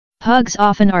Pugs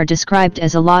often are described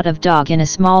as a lot of dog in a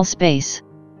small space.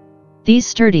 These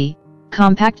sturdy,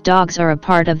 compact dogs are a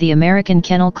part of the American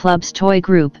Kennel Club's toy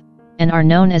group, and are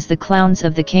known as the clowns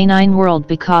of the canine world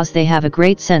because they have a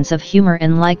great sense of humor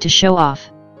and like to show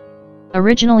off.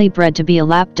 Originally bred to be a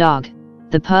lap dog,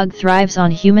 the pug thrives on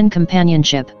human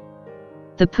companionship.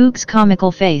 The pug's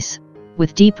comical face,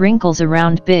 with deep wrinkles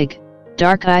around big,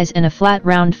 dark eyes and a flat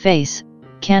round face,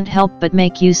 can't help but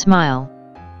make you smile.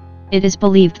 It is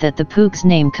believed that the pug's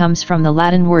name comes from the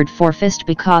Latin word for fist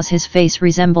because his face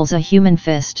resembles a human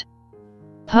fist.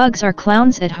 Pugs are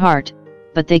clowns at heart,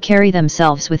 but they carry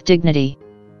themselves with dignity.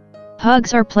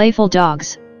 Pugs are playful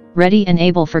dogs, ready and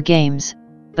able for games,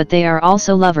 but they are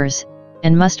also lovers,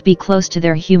 and must be close to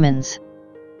their humans.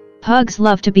 Pugs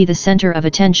love to be the center of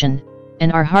attention,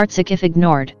 and are heartsick if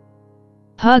ignored.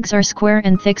 Pugs are square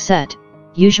and thick-set,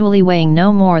 usually weighing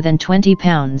no more than 20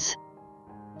 pounds.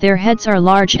 Their heads are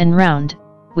large and round,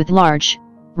 with large,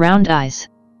 round eyes.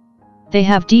 They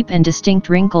have deep and distinct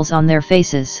wrinkles on their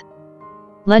faces.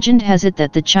 Legend has it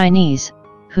that the Chinese,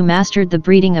 who mastered the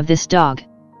breeding of this dog,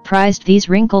 prized these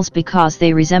wrinkles because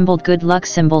they resembled good luck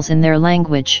symbols in their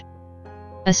language.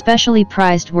 Especially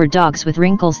prized were dogs with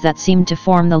wrinkles that seemed to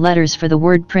form the letters for the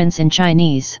word prince in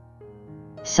Chinese.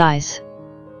 Size.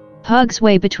 Pugs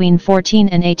weigh between 14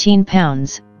 and 18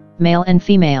 pounds, male and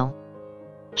female.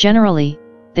 Generally,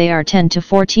 they are 10 to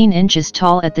 14 inches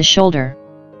tall at the shoulder.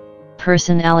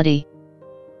 Personality.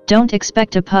 Don't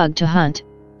expect a pug to hunt,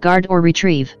 guard or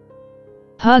retrieve.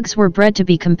 Pugs were bred to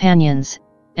be companions,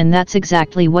 and that's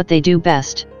exactly what they do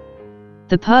best.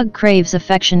 The pug craves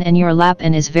affection in your lap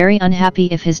and is very unhappy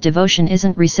if his devotion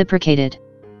isn't reciprocated.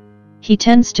 He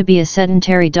tends to be a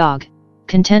sedentary dog,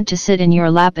 content to sit in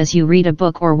your lap as you read a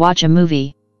book or watch a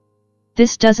movie.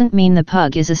 This doesn't mean the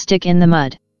pug is a stick in the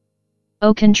mud.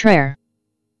 Au contraire.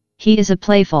 He is a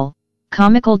playful,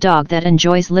 comical dog that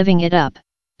enjoys living it up,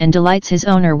 and delights his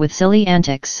owner with silly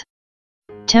antics.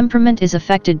 Temperament is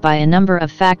affected by a number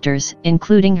of factors,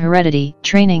 including heredity,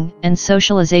 training, and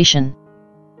socialization.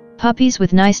 Puppies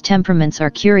with nice temperaments are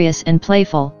curious and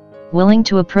playful, willing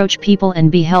to approach people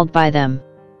and be held by them.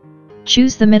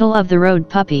 Choose the middle-of-the-road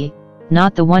puppy,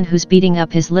 not the one who's beating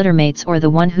up his littermates or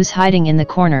the one who's hiding in the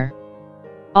corner.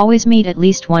 Always meet at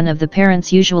least one of the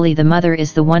parents, usually the mother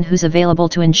is the one who's available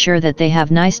to ensure that they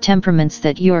have nice temperaments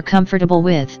that you are comfortable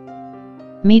with.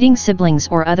 Meeting siblings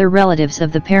or other relatives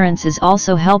of the parents is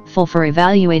also helpful for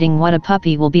evaluating what a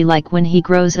puppy will be like when he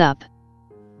grows up.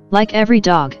 Like every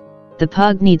dog, the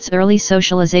pug needs early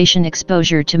socialization,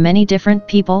 exposure to many different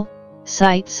people,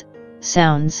 sights,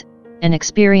 sounds, and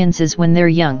experiences when they're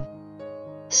young.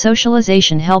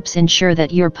 Socialization helps ensure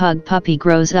that your pug puppy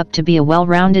grows up to be a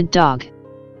well-rounded dog.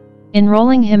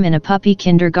 Enrolling him in a puppy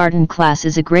kindergarten class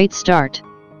is a great start.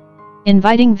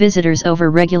 Inviting visitors over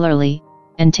regularly,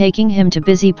 and taking him to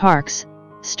busy parks,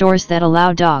 stores that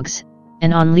allow dogs,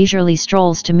 and on leisurely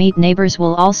strolls to meet neighbors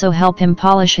will also help him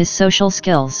polish his social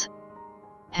skills.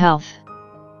 Health.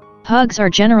 Pugs are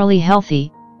generally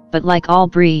healthy, but like all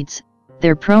breeds,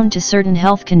 they're prone to certain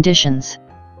health conditions.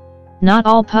 Not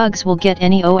all pugs will get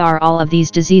any or all of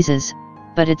these diseases,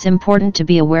 but it's important to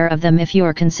be aware of them if you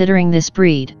are considering this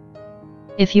breed.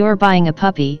 If you're buying a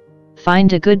puppy,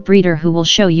 find a good breeder who will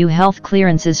show you health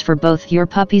clearances for both your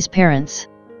puppy's parents.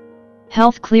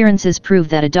 Health clearances prove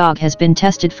that a dog has been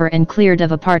tested for and cleared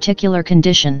of a particular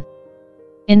condition.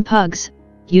 In pugs,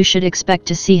 you should expect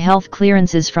to see health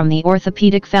clearances from the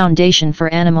Orthopedic Foundation for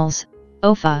Animals,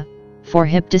 OFA, for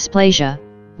hip dysplasia,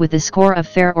 with a score of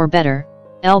fair or better,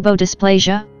 elbow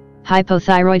dysplasia,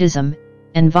 hypothyroidism,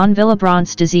 and von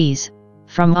Willebrand's disease,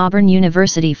 from Auburn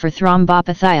University for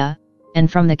thrombopathia, and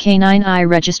from the Canine Eye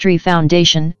Registry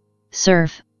Foundation,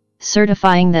 CERF,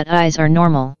 certifying that eyes are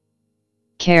normal.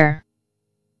 Care.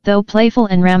 Though playful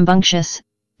and rambunctious,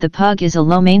 the pug is a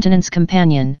low-maintenance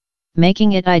companion,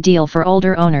 making it ideal for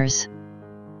older owners.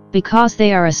 Because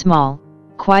they are a small,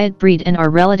 quiet breed and are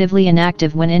relatively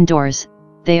inactive when indoors,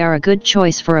 they are a good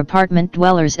choice for apartment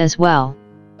dwellers as well.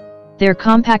 Their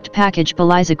compact package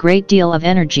belies a great deal of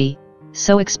energy,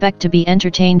 so expect to be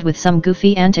entertained with some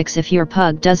goofy antics if your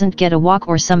pug doesn't get a walk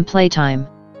or some playtime.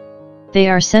 They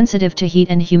are sensitive to heat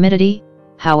and humidity,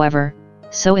 however,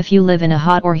 so if you live in a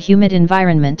hot or humid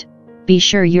environment, be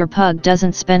sure your pug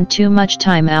doesn't spend too much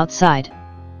time outside.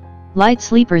 Light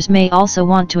sleepers may also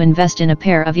want to invest in a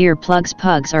pair of earplugs.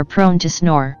 Pugs are prone to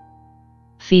snore.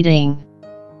 Feeding.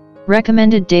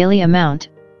 Recommended daily amount,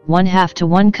 1/2 to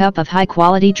 1 cup of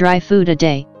high-quality dry food a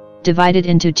day, divided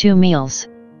into 2 meals.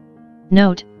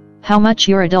 Note, how much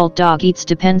your adult dog eats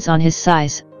depends on his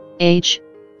size, age,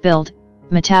 build,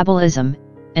 metabolism,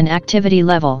 and activity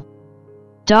level.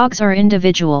 Dogs are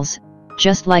individuals,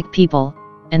 just like people,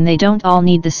 and they don't all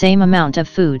need the same amount of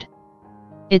food.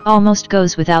 It almost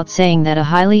goes without saying that a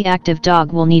highly active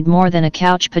dog will need more than a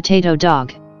couch potato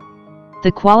dog.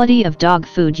 The quality of dog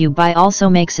food you buy also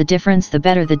makes a difference. The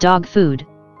better the dog food,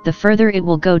 the further it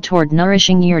will go toward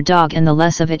nourishing your dog and the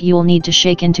less of it you'll need to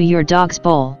shake into your dog's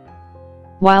bowl.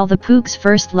 While the pug's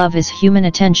first love is human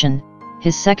attention,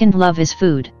 his second love is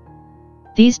food.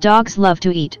 These dogs love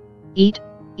to eat, eat,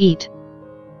 eat.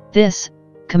 This,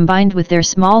 combined with their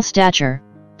small stature,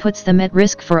 puts them at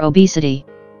risk for obesity.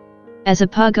 As a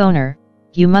pug owner,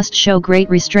 you must show great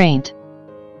restraint.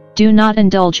 Do not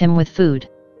indulge him with food.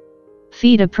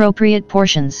 Feed appropriate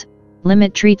portions,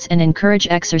 limit treats and encourage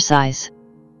exercise.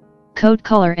 Coat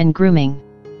color and grooming.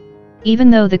 Even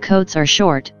though the coats are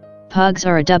short, pugs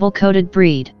are a double-coated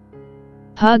breed.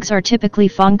 Pugs are typically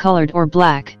fawn-colored or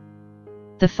black.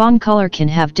 The fawn color can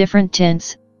have different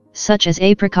tints, such as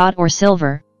apricot or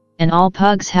silver, and all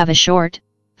pugs have a short,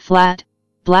 flat,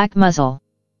 black muzzle.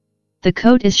 The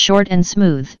coat is short and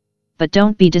smooth, but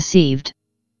don't be deceived.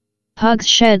 Pugs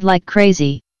shed like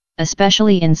crazy,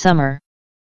 especially in summer.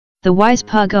 The wise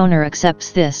pug owner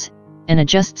accepts this, and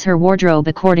adjusts her wardrobe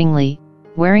accordingly,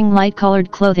 wearing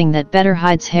light-colored clothing that better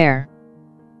hides hair.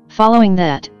 Following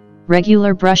that,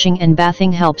 regular brushing and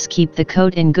bathing helps keep the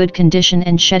coat in good condition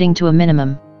and shedding to a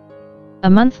minimum. A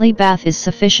monthly bath is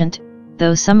sufficient,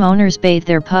 though some owners bathe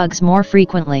their pugs more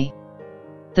frequently.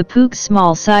 The pug's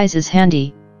small size is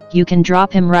handy. You can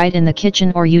drop him right in the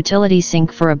kitchen or utility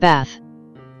sink for a bath.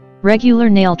 Regular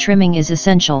nail trimming is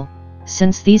essential,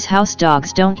 since these house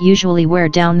dogs don't usually wear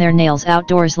down their nails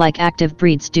outdoors like active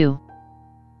breeds do.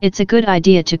 It's a good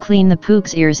idea to clean the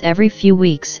pug's ears every few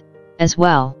weeks, as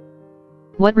well.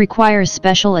 What requires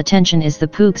special attention is the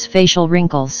pug's facial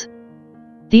wrinkles.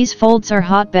 These folds are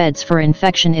hotbeds for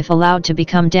infection if allowed to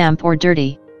become damp or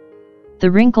dirty.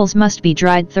 The wrinkles must be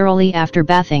dried thoroughly after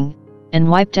bathing, and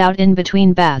wiped out in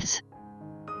between baths.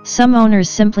 Some owners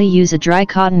simply use a dry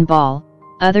cotton ball,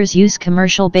 others use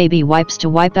commercial baby wipes to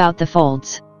wipe out the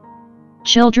folds.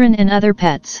 Children and other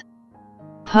pets.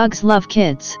 Pugs love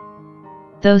kids.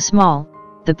 Though small,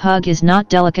 the pug is not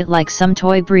delicate like some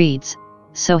toy breeds,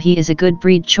 so he is a good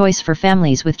breed choice for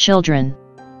families with children.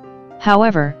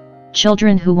 However,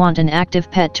 children who want an active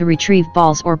pet to retrieve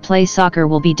balls or play soccer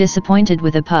will be disappointed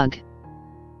with a pug.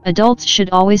 Adults should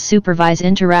always supervise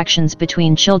interactions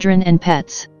between children and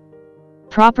pets.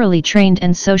 Properly trained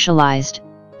and socialized,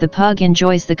 the pug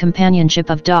enjoys the companionship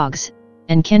of dogs,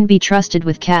 and can be trusted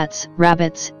with cats,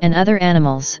 rabbits, and other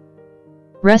animals.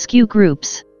 Rescue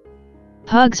groups.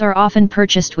 Pugs are often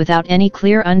purchased without any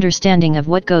clear understanding of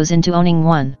what goes into owning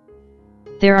one.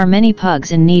 There are many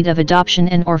pugs in need of adoption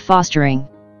and/or fostering.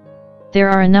 There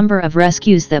are a number of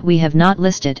rescues that we have not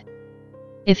listed.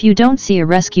 If you don't see a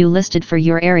rescue listed for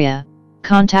your area,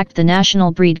 contact the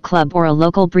National Breed Club or a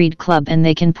local breed club and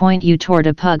they can point you toward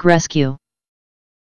a pug rescue.